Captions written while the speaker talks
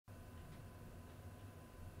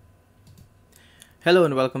Hello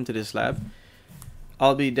and welcome to this lab.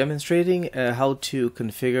 I'll be demonstrating how to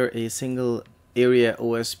configure a single area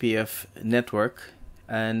OSPF network,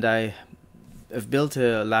 and I have built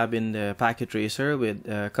a lab in the packet tracer with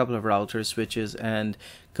a couple of routers, switches, and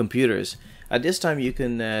computers. At this time you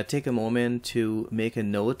can take a moment to make a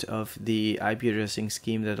note of the IP addressing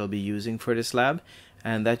scheme that I'll be using for this lab,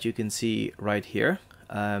 and that you can see right here.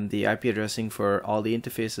 The IP addressing for all the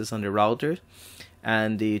interfaces on the router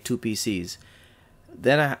and the two PCs.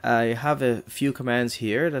 Then I have a few commands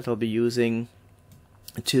here that I'll be using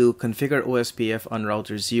to configure OSPF on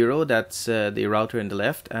router 0, that's the router in the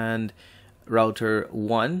left, and router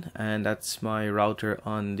 1, and that's my router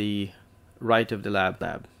on the right of the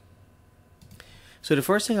lab. So the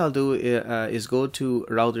first thing I'll do is go to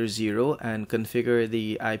router 0 and configure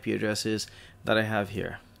the IP addresses that I have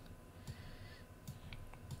here.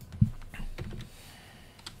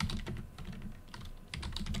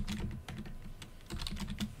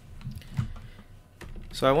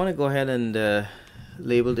 So I want to go ahead and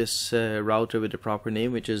label this router with the proper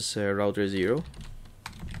name, which is router 0.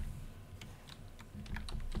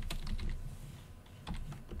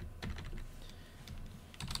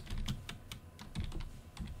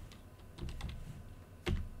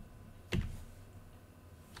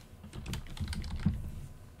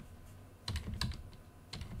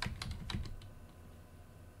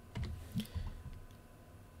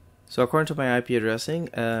 So according to my IP addressing,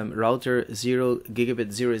 router 0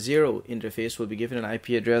 Gigabit 00 interface will be given an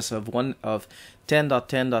IP address of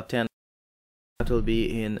 10.10.10. That will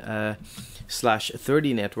be in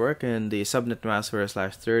 /30 network, and the subnet mask for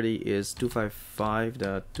 /30 is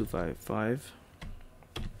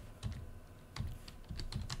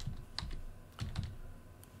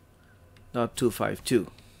 255.255.252.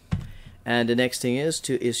 And the next thing is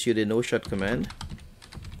to issue the no-shut command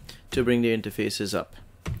to bring the interfaces up.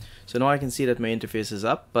 So now I can see that my interface is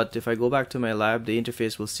up, but if I go back to my lab, the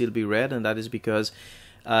interface will still be red, and that is because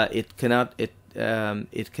it cannot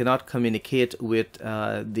communicate with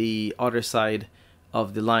the other side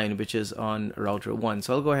of the line, which is on router 1.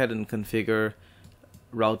 So I'll go ahead and configure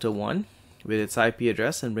router 1 with its IP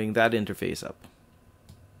address and bring that interface up.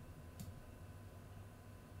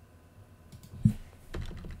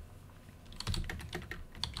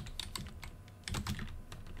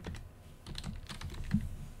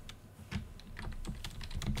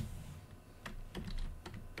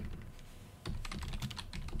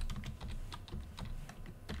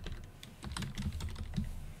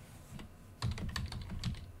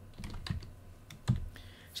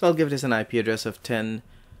 So I'll give this an IP address of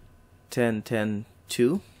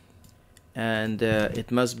 10.10.10.2, and it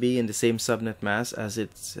must be in the same subnet mask as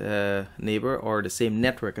its neighbor, or the same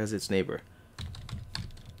network as its neighbor.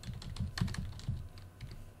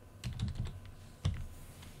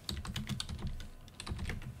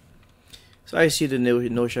 So I see the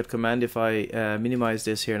no-shut command. If I minimize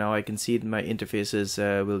this here now, I can see my interfaces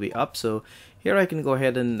will be up. So here I can go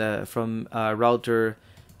ahead and from router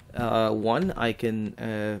 1 I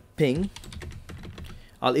can ping.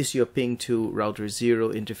 I'll issue a ping to router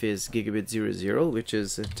 0 interface Gigabit 00, which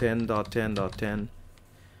is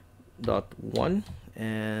 10.10.10.1,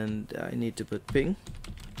 and I need to put ping.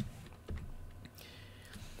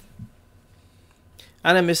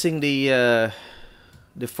 And I'm missing the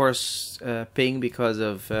first ping because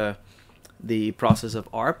of the process of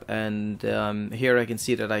ARP, and here I can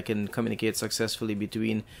see that I can communicate successfully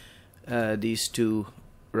between these two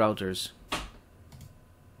routers.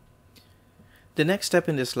 The next step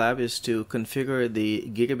in this lab is to configure the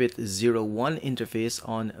Gigabit 01 interface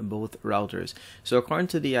on both routers. So according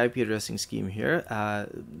to the IP addressing scheme here,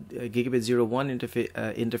 Gigabit 01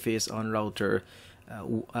 interface on router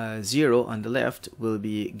 0 on the left will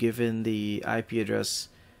be given the IP address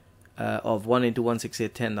of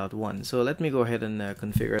 192.168.10.1. So let me go ahead and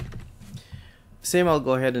configure it. Same I'll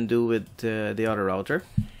go ahead and do with the other router.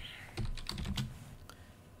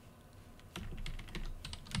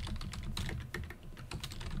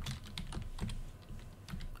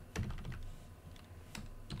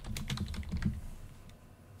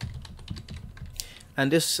 And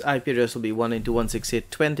this IP address will be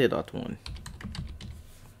 192.168.20.1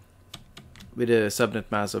 with a subnet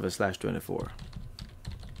mask of a /24.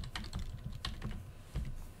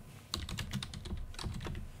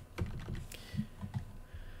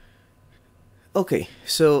 Okay,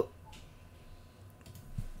 so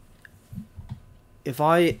if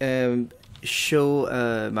I show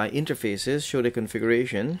my interfaces, show the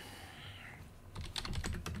configuration,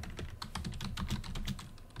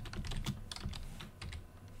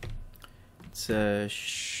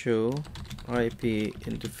 show IP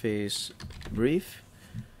interface brief.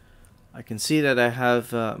 I can see that I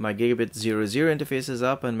have my Gigabit 00 interface is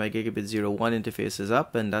up and my Gigabit 01 interface is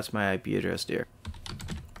up, and that's my IP address there.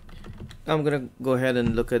 Now I'm going to go ahead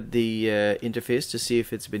and look at the interface to see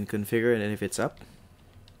if it's been configured and if it's up.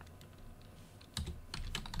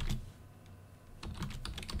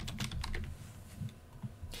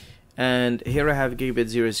 And here I have Gigabit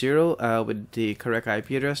 00 with the correct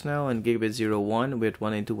IP address now, and Gigabit 01 with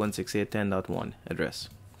 192.168.10.1 address.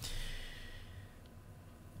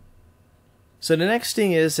 So the next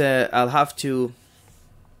thing is I'll have to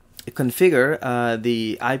configure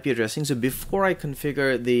the IP addressing. So before I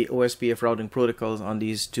configure the OSPF routing protocols on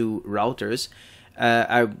these two routers,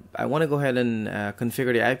 I want to go ahead and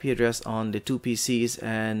configure the IP address on the two PCs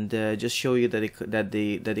and just show you that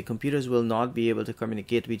the computers will not be able to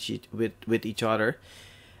communicate with each other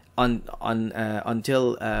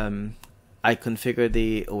until I configure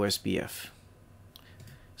the OSPF.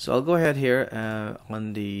 So I'll go ahead here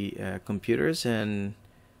on the computers and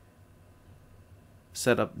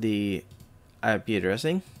set up the IP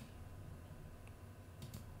addressing.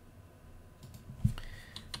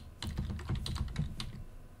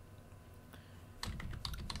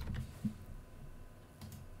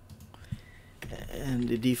 And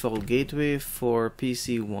the default gateway for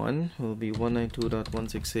PC1 will be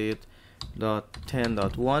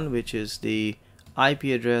 192.168.10.1, which is the IP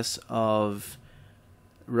address of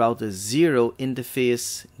router 0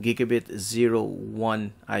 interface Gigabit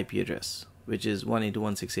 01 IP address, which is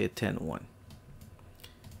 192.168.10.1.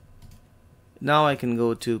 Now I can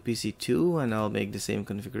go to PC2 and I'll make the same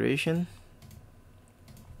configuration.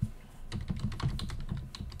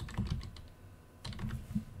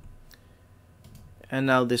 And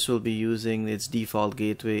now this will be using its default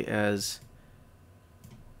gateway as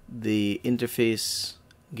the interface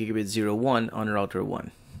Gigabit 01 on router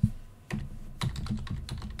 1.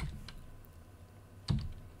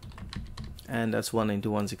 And that's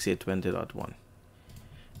 192.168.20.1.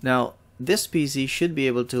 Now this PC should be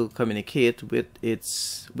able to communicate with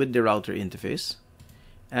the router interface,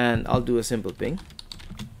 and I'll do a simple ping.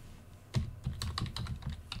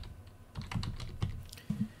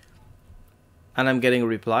 And I'm getting a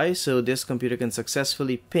reply, so this computer can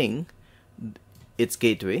successfully ping its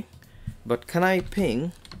gateway. But can I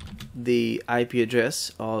ping the IP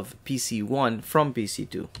address of PC1 from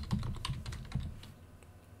PC2?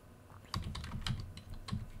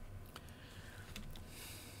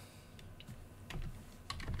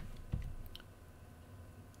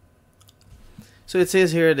 So it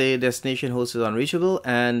says here the destination host is unreachable,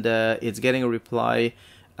 and it's getting a reply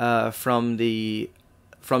from the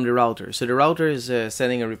router. So the router is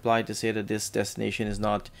sending a reply to say that this destination is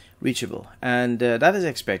not reachable, and that is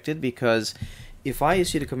expected, because if I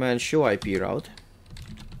issue the command show IP route,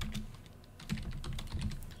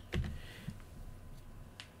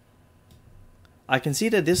 I can see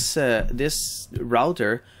that this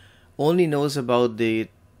router only knows about the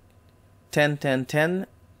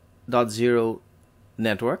 10.10.10.0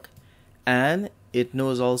 network, and it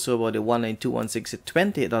knows also about the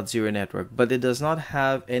 192.168.20.0 network, but it does not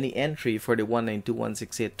have any entry for the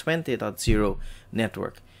 192.168.20.0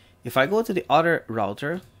 network. If I go to the other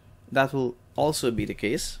router, that will also be the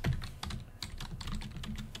case.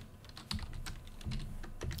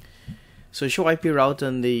 So show IP route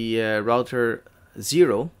on the router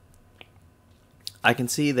 0, I can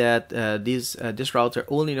see that this router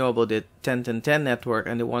only know about the 10.10.10 network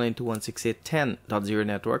and the 192.168.10.0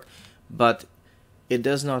 network, but it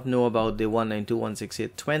does not know about the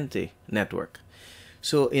 192.168.20 network.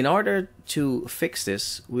 So in order to fix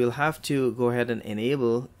this, we'll have to go ahead and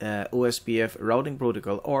enable OSPF routing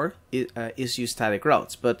protocol, or issue static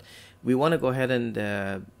routes. But we want to go ahead and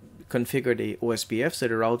configure the OSPF so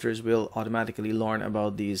the routers will automatically learn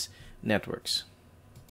about these networks.